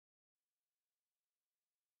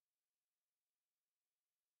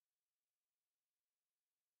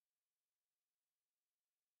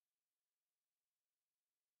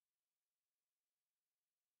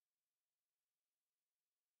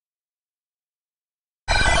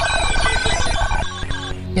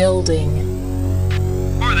Building.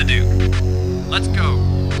 For the Duke. Let's go.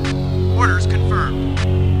 Orders confirmed.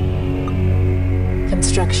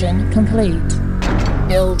 Construction complete.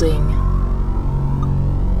 Building.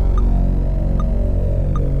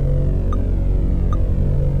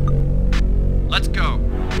 Let's go.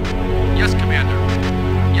 Yes, Commander.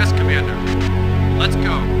 Yes, Commander. Let's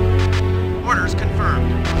go. Orders confirmed.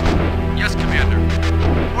 Yes, Commander.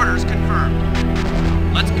 Orders confirmed.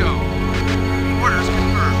 Let's go. Orders confirmed.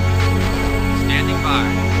 Standing by.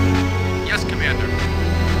 Yes, Commander.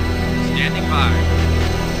 Standing by.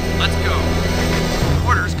 Let's go.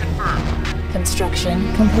 Orders confirmed.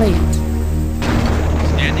 Construction complete.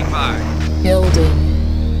 Standing by. Building.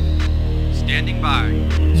 Standing by.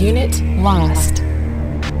 Unit lost.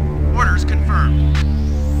 Orders confirmed.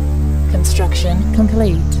 Construction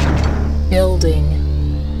complete. Building.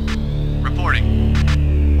 Reporting.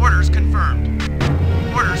 Orders confirmed.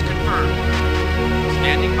 Orders confirmed.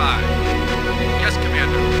 Standing by. Yes,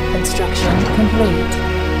 Commander. Construction complete.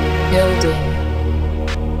 Building.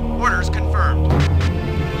 Orders confirmed.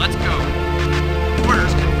 Let's go.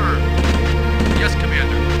 Orders confirmed. Yes,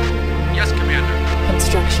 Commander. Yes, Commander.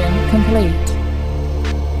 Construction complete.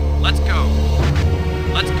 Let's go.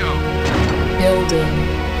 Let's go. Building.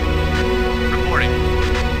 Reporting.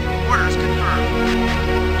 Orders confirmed.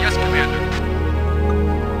 Yes, Commander.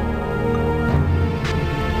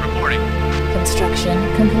 Reporting. Construction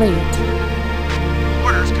complete.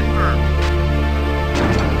 Orders confirmed.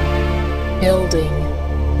 Building.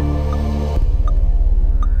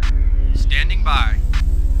 Standing by.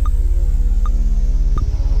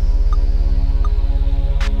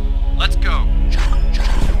 Let's go.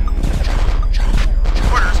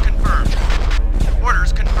 Orders confirmed.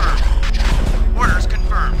 Orders confirmed. Orders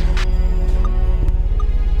confirmed.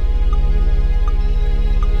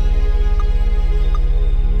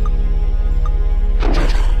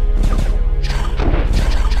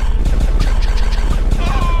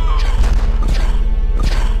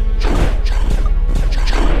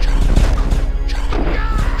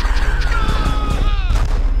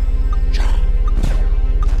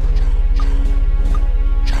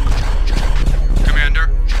 Commander?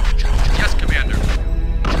 Yes, Commander.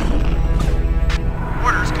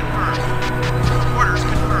 Orders confirmed. Orders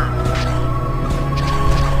confirmed.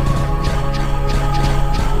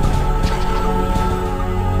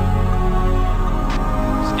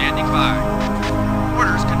 Standing by.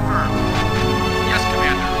 Orders confirmed. Yes,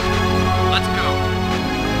 Commander. Let's go.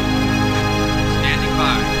 Standing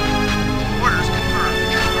by. Orders confirmed.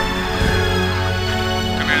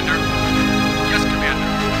 Commander? Yes, Commander.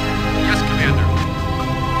 Yes, Commander.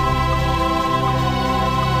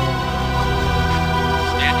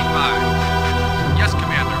 Standing by. Yes,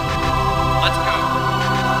 Commander. Let's go.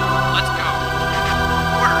 Let's go.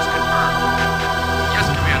 Orders confirmed. Yes,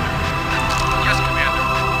 Commander. Yes, Commander.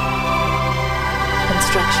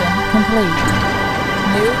 Construction complete.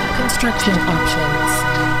 New construction options.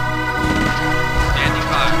 Standing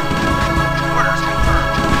by. Orders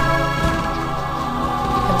confirmed.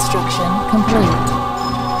 Construction complete.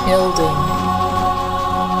 Building.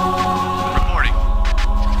 Reporting.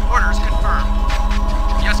 Orders confirmed.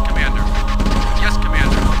 Yes, Commander. Yes,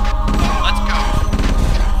 Commander. Let's go.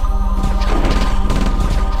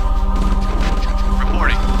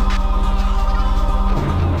 Reporting.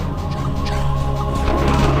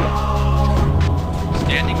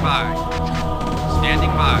 Standing by.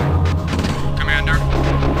 Standing by. Commander.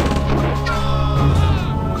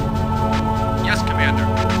 Yes, Commander.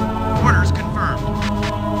 Orders confirmed.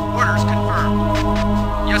 Orders confirmed.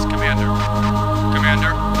 Yes, Commander.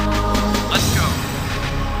 Commander. Let's go.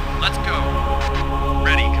 Let's go.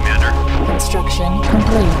 Ready, Commander. Construction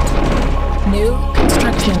complete. New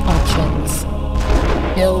construction options.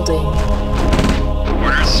 Building.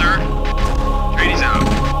 Orders, sir. Atreides out.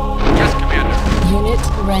 Yes, Commander. Unit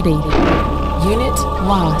ready. Unit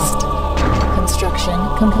lost. Construction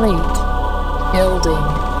complete. Building.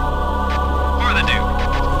 For the Duke.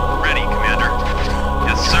 Ready, Commander.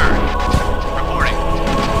 Yes, sir. Reporting.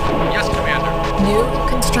 Yes, Commander. New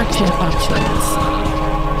construction options.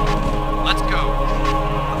 Let's go.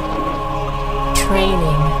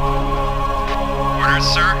 Training. Orders,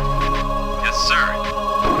 sir. Yes, sir.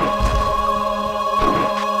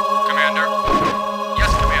 Commander.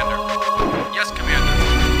 Yes, Commander. Yes, Commander.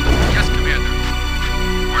 Yes, Commander.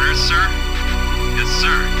 Orders, sir. Yes,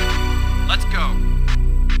 sir. Let's go.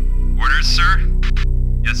 Orders, sir.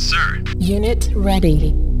 Yes, sir. Unit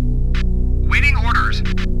ready. Waiting orders.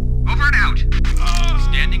 Over and out.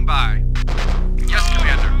 Standing by. Yes,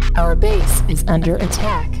 Commander. Our base is under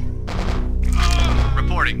attack.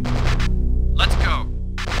 Reporting. Let's go.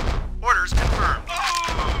 Orders confirmed.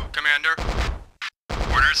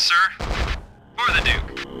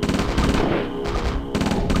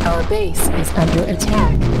 base is under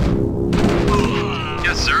attack.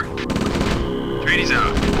 Yes, sir. Atreides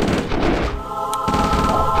out.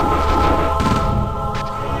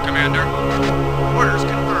 Commander. Orders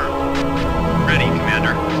confirmed. Ready,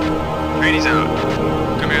 Commander. Atreides out.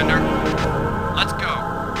 Commander. Let's go.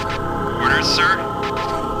 Orders, sir.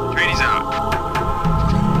 Atreides out.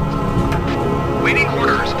 Waiting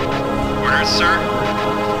orders. Orders, sir.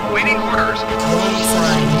 Waiting orders. Wall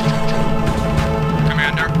signed.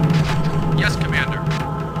 Commander. Yes, Commander.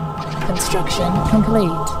 Construction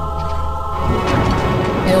complete.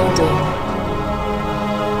 Building.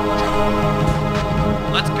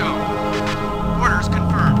 Let's go. Orders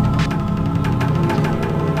confirmed.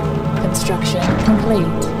 Construction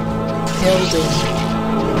complete. Building.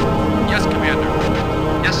 Yes, Commander.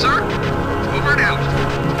 Yes, sir. Over and out.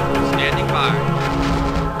 Standing by.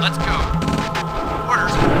 Let's go.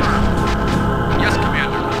 Orders confirmed. Yes,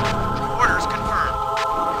 Commander. Orders confirmed.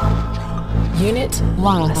 Unit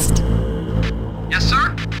lost. Yes,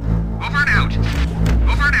 sir. Over and out.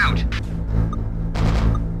 Over and out.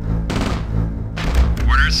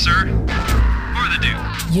 Orders, sir. For the Duke.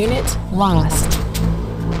 Unit lost.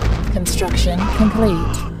 Construction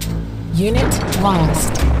complete. Unit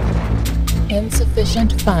lost.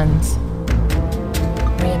 Insufficient funds.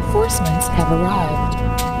 Reinforcements have arrived.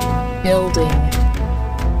 Building.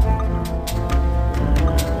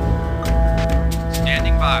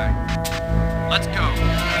 Standing by. Let's go.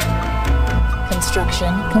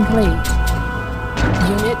 Construction complete.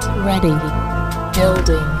 Unit ready.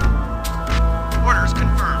 Building. Orders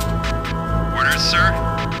confirmed. Orders, sir.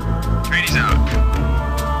 Atreides out.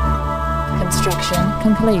 Construction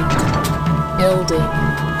complete. Building.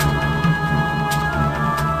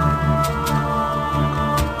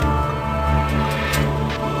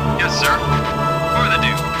 Yes, sir. For the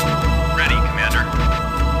Duke. Ready, Commander.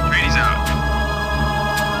 Atreides out.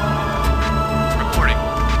 Reporting.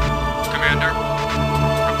 Commander.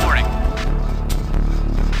 Reporting.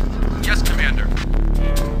 Yes, Commander.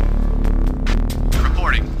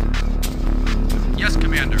 Reporting. Yes,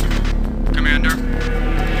 Commander. Commander.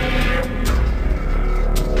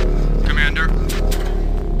 Commander.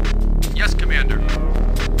 Yes, Commander.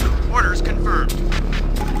 Orders confirmed.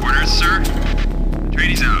 Orders, sir.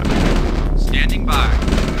 Atreides out. Standing by.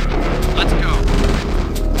 Let's go.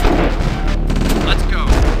 Let's go.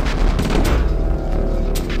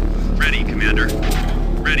 Ready, Commander.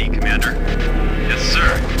 Ready, Commander. Yes,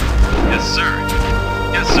 sir. Yes, sir.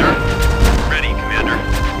 Yes, sir. Ready, Commander.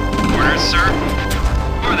 Orders, sir.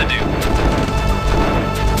 For the Duke.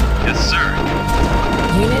 Yes, sir.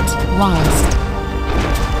 Unit lost.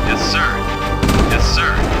 Yes, sir. Yes,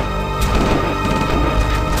 sir.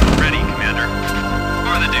 Ready, Commander.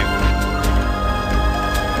 For the Duke.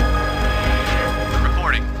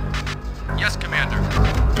 Reporting. Yes, Commander.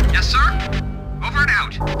 Yes, sir. Over and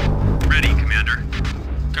out. Ready, Commander.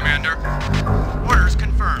 Commander. Orders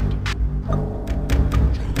confirmed.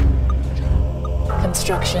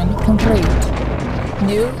 Construction complete.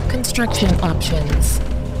 New construction options.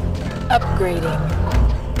 Upgrading.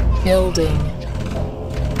 Building.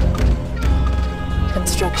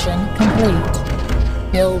 Construction complete.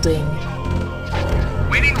 Building.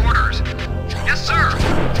 Waiting orders. Yes, sir.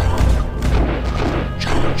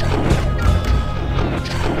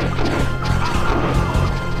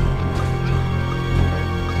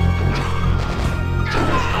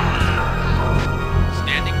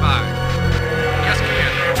 Standing by. Yes,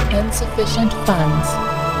 Commander. Insufficient funds.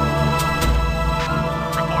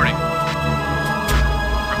 Reporting.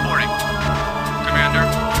 Reporting. Commander.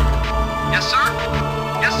 Yes, sir.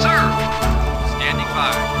 Yes, sir. Standing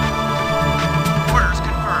by. Orders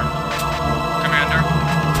confirmed. Commander.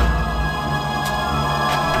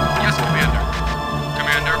 Yes, Commander.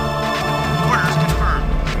 Commander. Orders confirmed.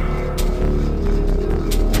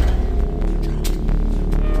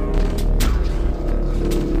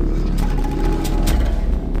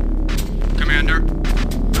 Commander.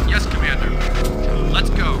 Yes, Commander. Let's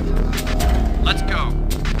go. Let's go.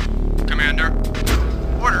 Commander.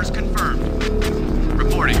 Orders confirmed.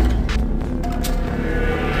 Reporting.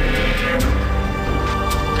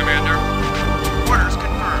 Commander. Orders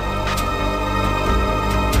confirmed.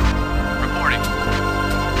 Reporting.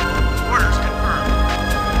 Orders confirmed.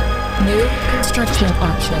 New construction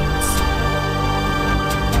options.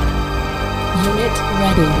 Unit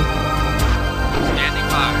ready. Standing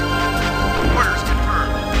by. Orders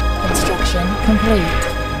confirmed. Construction complete.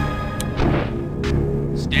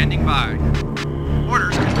 Standing by.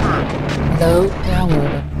 Orders confirmed. Low power.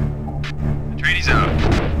 Atreides out.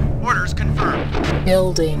 Orders confirmed.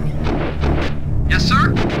 Building. Yes,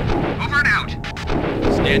 sir. Over and out.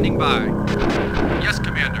 Standing by. Yes,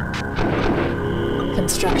 Commander.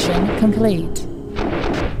 Construction complete.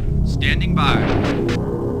 Standing by.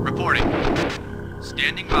 Reporting.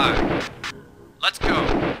 Standing by. Let's go.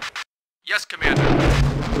 Yes, Commander.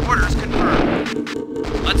 Orders confirmed.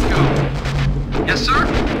 Let's go. Yes, sir.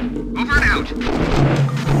 Over and out.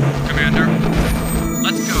 Commander.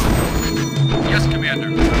 Let's go. Yes, Commander.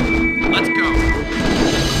 Let's go.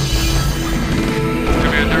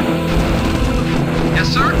 Commander. Yes,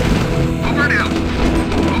 sir. Over and out.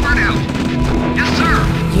 Over and out. Yes, sir.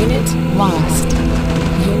 Unit lost.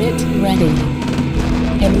 Unit ready.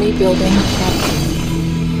 Enemy building captured.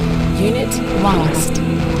 Unit lost.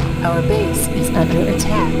 Our base is under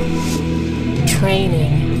attack.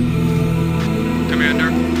 Training. Commander.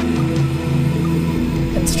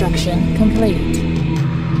 Construction complete.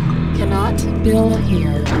 Cannot build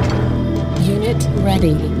here. Unit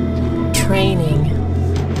ready. Training.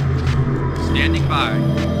 Standing by.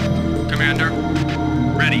 Commander.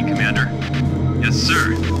 Ready, Commander. Yes,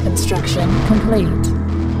 sir. Construction complete.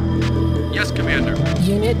 Yes, Commander.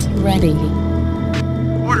 Unit ready.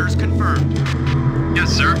 Orders confirmed. Yes,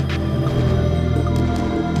 sir.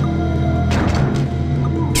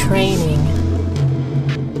 Training.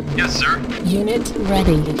 Yes, sir. Unit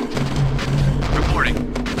ready. Reporting.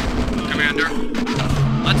 Commander.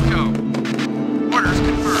 Let's go. Orders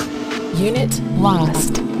confirmed. Unit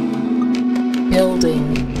lost.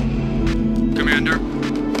 Building. Commander.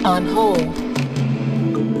 On hold.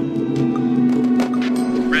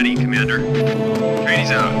 Ready, Commander. Trainees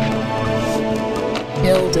out.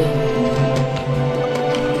 Building.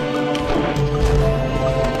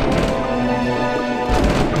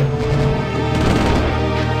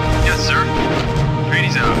 Yes, sir.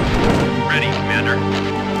 Trainees out. Ready, Commander.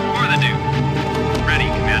 For the Duke. Ready,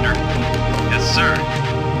 Commander. Yes, sir.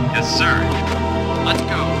 Yes, sir. Let's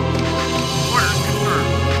go. Orders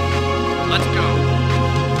confirmed. Let's go.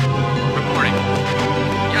 Reporting.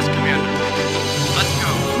 Yes, Commander. Let's go.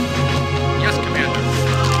 Yes, Commander.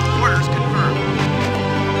 Orders confirmed.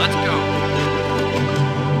 Let's go.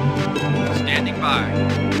 Standing by.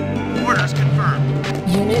 Orders confirmed.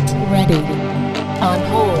 Unit ready. On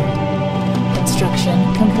hold. Construction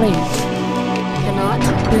complete. Cannot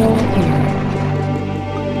build here.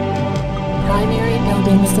 Primary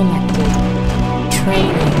building selected.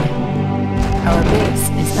 Training. Our base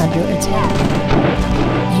is under attack.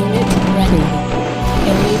 Unit ready.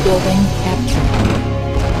 Enemy building captured.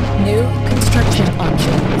 New construction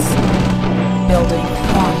options. Building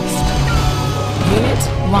lost. Unit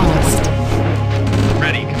lost.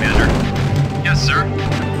 Ready, Commander. Yes, sir.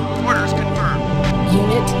 Orders confirmed.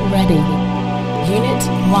 Unit ready. Unit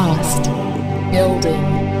lost. Building.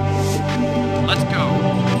 Let's go.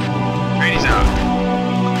 Trainees out.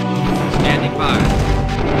 Standing by.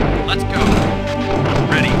 Let's go.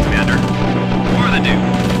 Ready, Commander. For the Duke.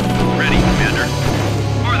 Ready, Commander.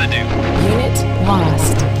 For the Duke. Unit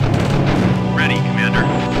lost. Ready, Commander.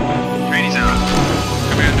 Trainees out.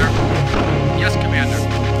 Commander. Yes, Commander.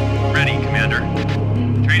 Ready, Commander.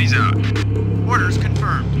 Trainees out. Orders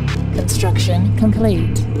confirmed. Construction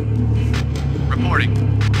complete. Reporting.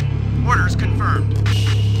 Orders confirmed.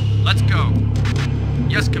 Let's go.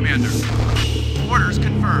 Yes, Commander. Orders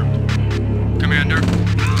confirmed. Commander.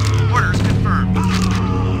 Orders confirmed.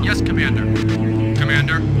 Yes, Commander.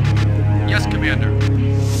 Commander. Yes, Commander.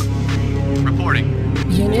 Reporting.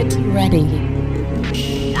 Unit ready.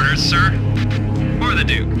 Orders, sir. For the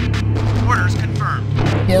Duke. Orders confirmed.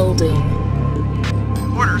 Building.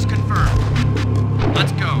 Orders confirmed.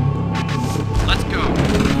 Let's go. Let's go.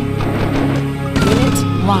 Unit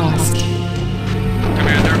lost.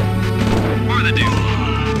 Commander. For the Duke.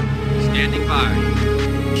 Standing by.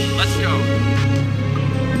 Let's go.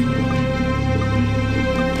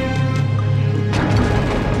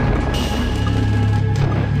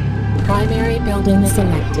 Primary building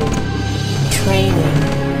selected. Training.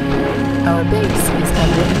 Our base is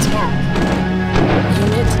under attack.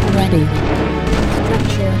 Unit ready.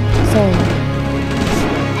 Structure sold.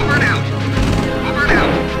 Over and out. Over and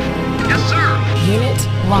out. Yes, sir. Unit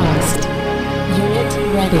lost. Unit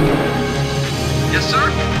ready. Yes, sir.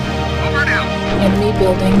 Over and out. Enemy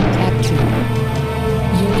building captured.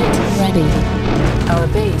 Unit ready. Our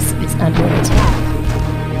base is under attack.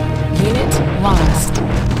 Unit lost.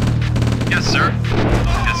 Yes, sir.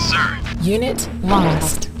 Yes, sir. Unit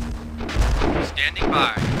lost. Standing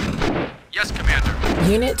by. Yes, Commander.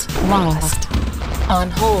 Unit lost. On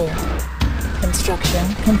hold.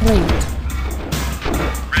 Construction complete.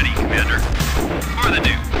 Ready, Commander. For the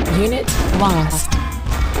Duke. Unit lost.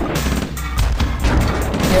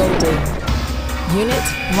 Building. Unit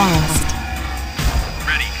lost.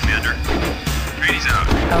 Ready, Commander. Trainees out.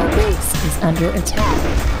 Our base is under attack.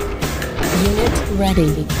 Unit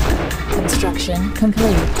ready. Construction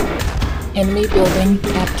complete. Enemy building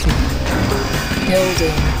captured.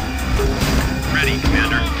 Building. Ready,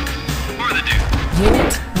 Commander. For the Dune.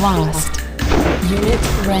 Unit lost. Unit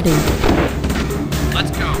ready.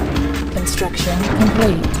 Let's go. Construction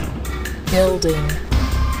complete. Building.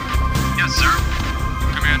 Yes, sir.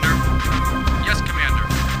 Commander. Yes, Commander.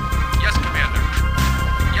 Yes, Commander.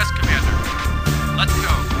 Yes, Commander. Let's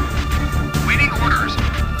go. Waiting orders.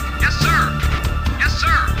 Yes, sir. Yes,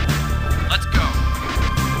 sir. Let's go.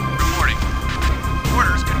 Reporting.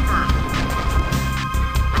 Orders confirmed.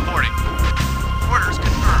 Reporting. Orders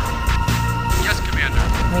confirmed. Yes, Commander.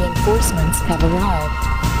 Reinforcements have arrived.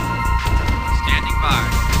 Standing by.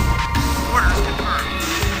 Orders confirmed.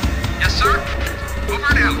 Yes, sir. Over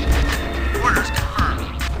and out. Orders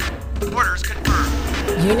confirmed. Orders confirmed.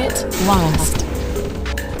 Unit lost.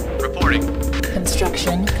 Reporting.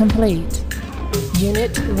 Construction complete.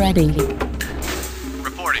 Unit ready.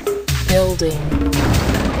 Reporting. Building.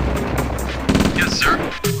 Yes, sir.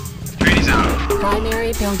 Atreides out.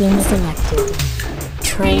 Primary building selected.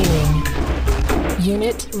 Training.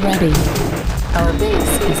 Unit ready. Our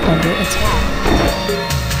base is under attack.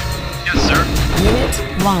 Yes, sir. Unit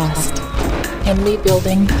lost. Enemy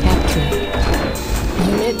building captured.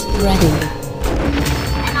 Unit ready.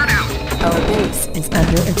 Over and out. Our base is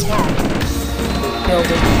under attack.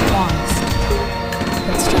 Building lost.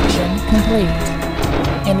 Construction complete.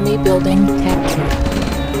 Enemy building captured.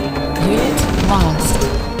 Unit lost.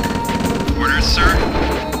 Orders, sir.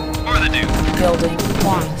 For the Dune. Building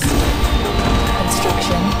lost.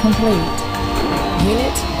 Construction complete.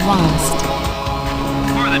 Unit lost.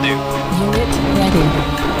 For the Dune. Unit ready.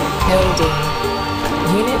 Building.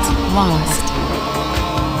 Unit lost.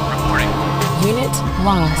 Reporting. Unit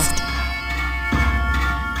lost.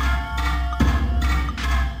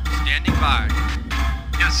 Standing by.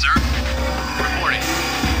 Yes, sir. Reporting.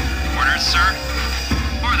 Orders, sir.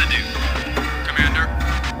 For the Dune. Commander.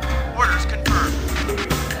 Orders confirmed.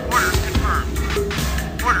 Orders confirmed.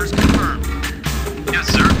 Orders confirmed. Yes,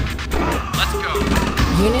 sir. Let's go.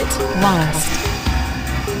 Unit lost.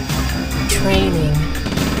 Training.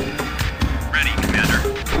 Ready, Commander.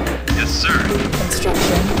 Yes, sir.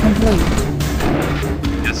 Construction complete.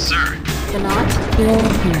 Yes, sir. Cannot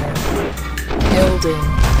build here. Building.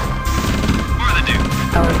 For the Dune.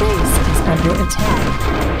 Our base is under attack.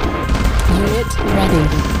 Unit ready.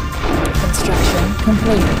 Construction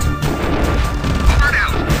complete. Over and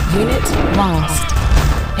out. Unit lost.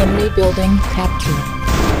 Enemy building captured.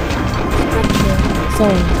 Structure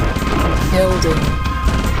sold. Building.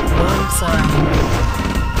 Warm sign.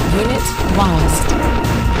 Unit lost.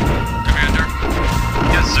 Commander.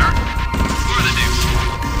 Yes, sir. For the Dune.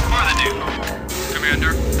 For the Dune.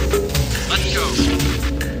 Commander. Let's go.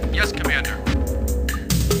 Yes, Commander.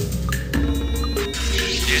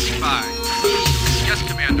 Standing by. Yes,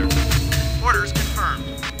 Commander. Orders confirmed.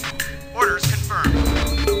 Orders confirmed.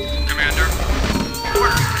 Commander.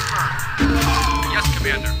 Orders confirmed. Yes,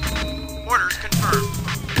 Commander. Orders confirmed.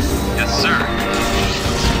 Yes, sir.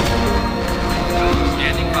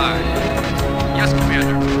 Standing by. Yes,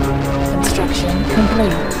 Commander. Construction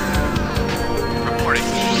complete. Reporting.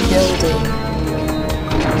 Building.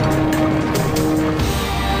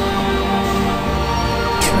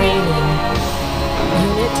 Training.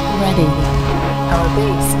 Unit ready. Our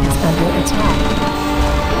base is under attack.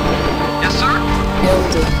 Yes, sir.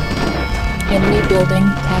 Building. Enemy building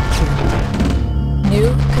captured. New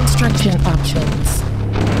construction options.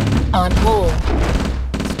 On hold.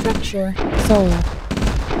 Structure sold.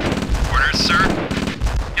 Orders, sir.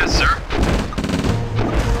 Yes, sir.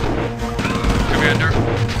 Commander.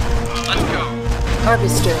 Let's go.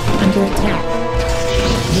 Harvester under attack.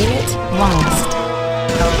 Unit lost.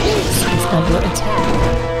 Our base is under attack.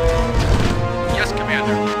 Yes,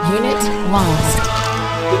 Commander. Unit lost.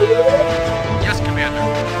 Yes, Commander.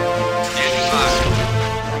 Standing by.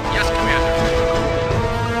 Yes, Commander.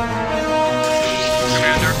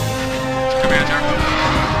 Commander. Commander.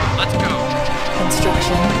 Let's go.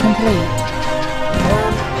 Construction complete.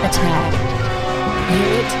 Worm attack.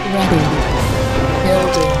 Unit ready.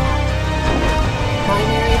 Building.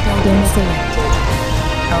 Primary building selected.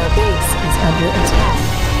 Our base is under attack.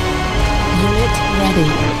 Unit ready.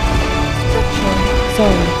 Structure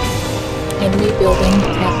sold. Enemy building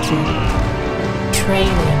captured.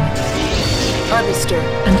 Training. Harvester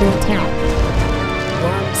under attack.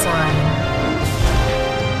 Worm sign.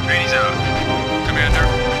 Atreides out. Commander.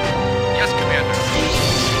 Yes, Commander.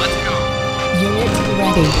 Let's go. Unit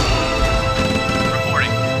ready.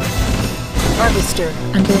 Reporting. Harvester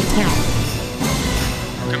under attack.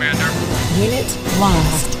 Commander. Unit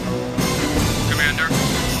lost. Commander.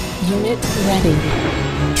 Unit ready.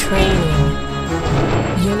 Training.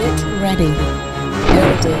 Unit ready.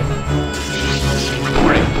 Building.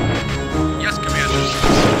 Reporting. Yes, Commander.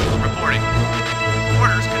 Reporting.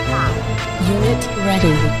 Orders confirmed. Unit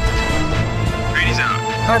ready. Atreides out.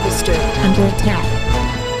 Harvester under attack.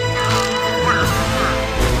 Orders confirmed.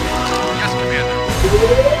 Yes, Commander.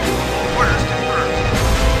 Orders confirmed.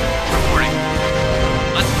 Reporting.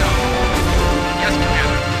 Let's go. Yes,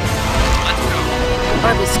 Commander. Let's go.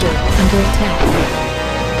 Harvester under attack.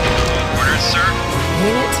 Orders, sir.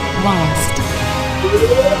 Unit lost.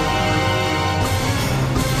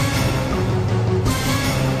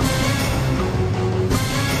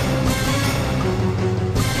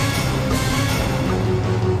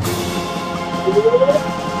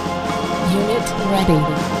 Unit ready.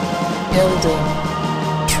 Building.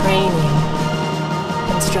 Training.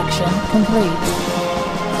 Construction complete.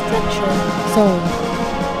 Structure sold.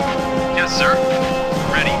 Yes, sir.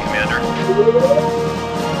 Ready, Commander.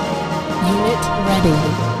 Unit ready.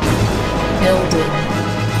 Building.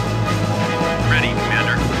 Ready,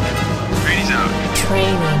 Commander. Atreides out.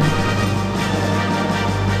 Training.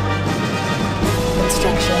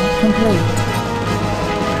 Construction complete.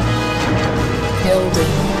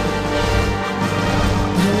 Building.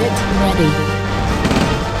 Unit ready.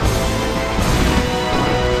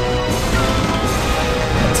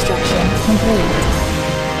 Construction complete.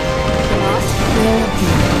 Cannot build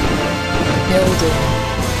here. Building.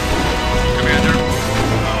 Commander.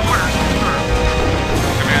 Orders confirmed.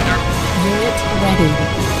 Commander. Unit ready.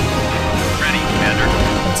 Ready, Commander.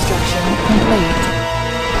 Construction complete.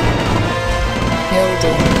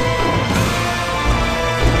 Building.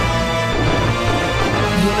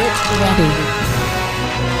 Unit ready.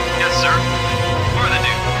 Yes, sir. For the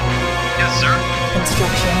Duke. Yes, sir.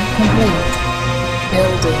 Construction complete.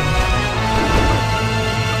 Building.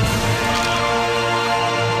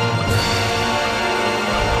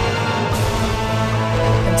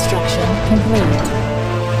 Construction complete.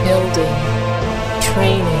 Building.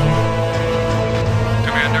 Training.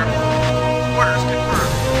 Commander. Orders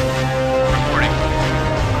confirmed. Reporting.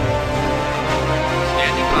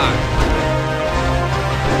 Standing by.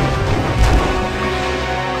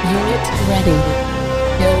 Unit ready.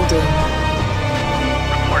 Building.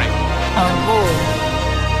 Reporting. On hold.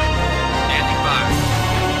 Standing by.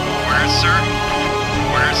 Orders, sir.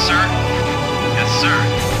 Orders, sir. Yes, sir.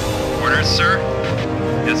 Orders, sir.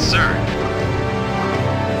 Yes, sir.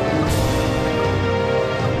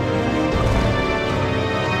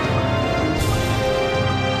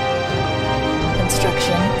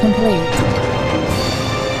 Construction complete.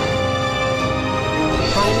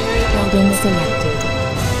 Primary building selected.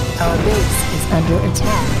 Our base is under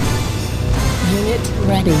attack. Unit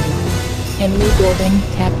ready. Enemy building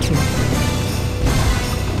captured.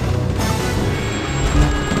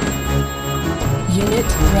 Unit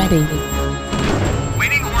ready.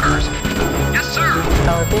 Waiting orders. Yes, sir.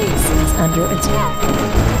 Our base is under attack.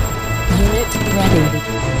 Unit ready.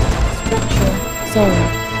 Structure sold.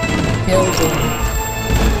 Building.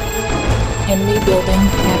 Enemy building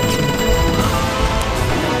captured.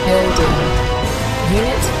 Building.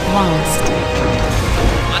 Unit lost.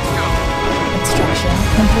 Let's go. Construction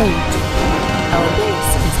complete. Our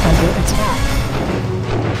base is under attack.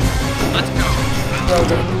 Let's go.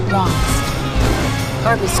 Building lost.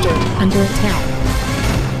 Harvester under attack.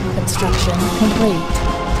 Construction complete.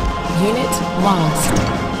 Unit lost.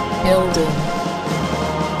 Building.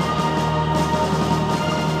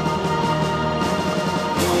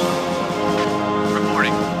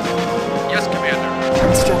 Reporting. Yes, Commander.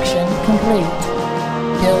 Construction complete.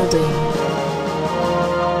 Building.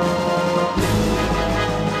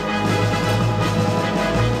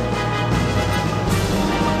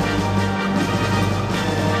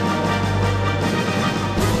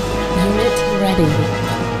 Unit ready.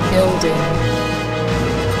 Building.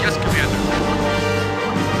 Yes, Commander.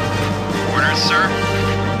 Orders, sir.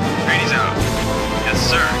 Atreides out. Yes,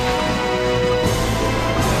 sir.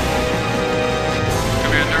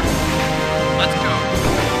 Commander. Let's go.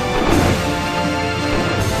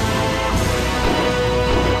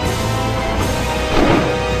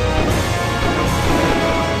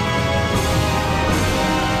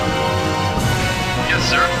 Yes,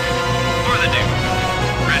 sir. For the Duke.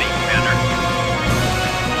 Ready, Commander.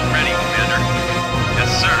 Ready, Commander. Yes,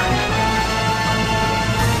 sir.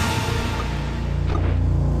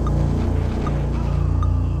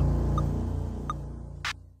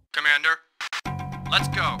 Commander. Let's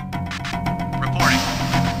go. Reporting.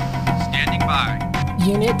 Standing by.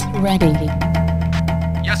 Unit ready.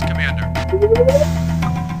 Yes, Commander.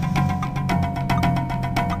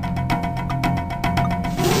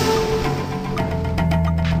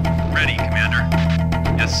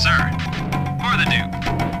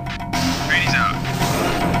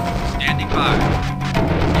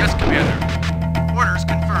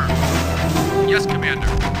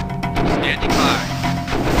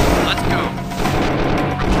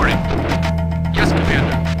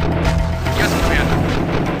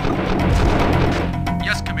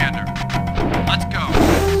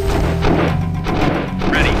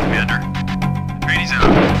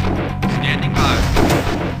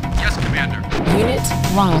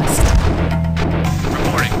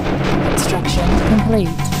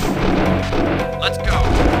 Let's go.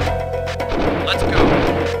 Let's go.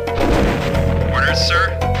 Orders, sir.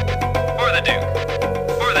 For the Duke.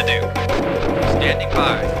 For the Duke. Standing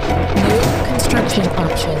by. New construction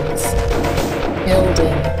options.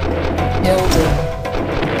 Building. Building.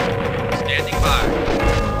 Standing by.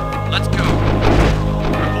 Let's go.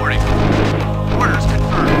 Reporting. Orders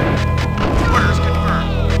confirmed. Orders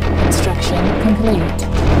confirmed. Construction complete.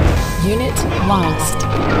 Unit lost.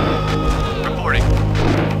 Reporting.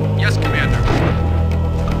 Yes, Commander.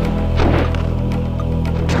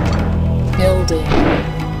 Building.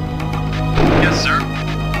 Yes, sir.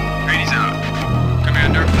 Atreides out.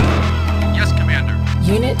 Commander. Yes, Commander.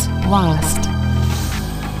 Unit lost.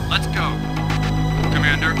 Let's go.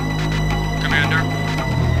 Commander. Commander.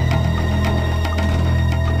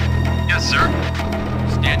 Yes, sir.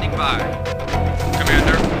 Standing by.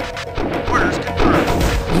 Commander. Orders confirmed.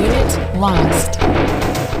 Unit lost.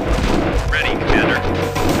 Ready, Commander.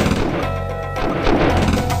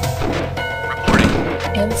 Reporting.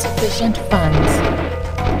 Insufficient funds.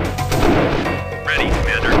 Ready,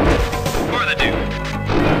 Commander. For the Duke.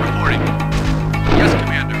 Reporting. Yes,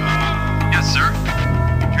 Commander. Yes, sir.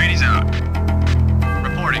 Atreides out.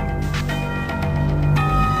 Reporting.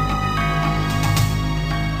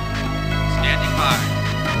 Standing by.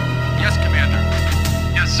 Yes, Commander.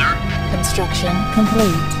 Yes, sir. Construction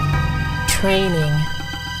complete. Training.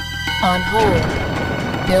 On hold.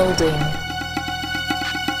 Building.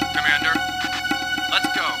 Commander. Let's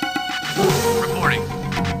go. Reporting.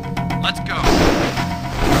 Let's go.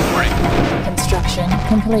 Reporting. Construction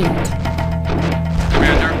complete.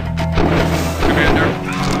 Commander. Commander.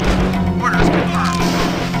 Orders confirmed.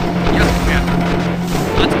 Yes, Commander.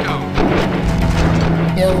 Let's go.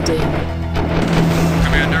 Building.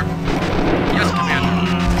 Commander. Yes, Commander.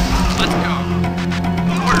 Let's go.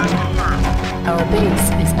 Orders confirmed. Our base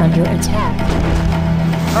is under attack.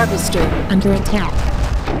 Harvester under attack.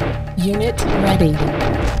 Unit ready.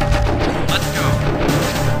 Let's go.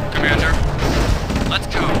 Commander. Let's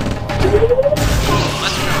go.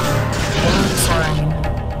 Let's go. Warning sign.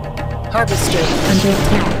 Harvester under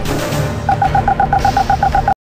attack.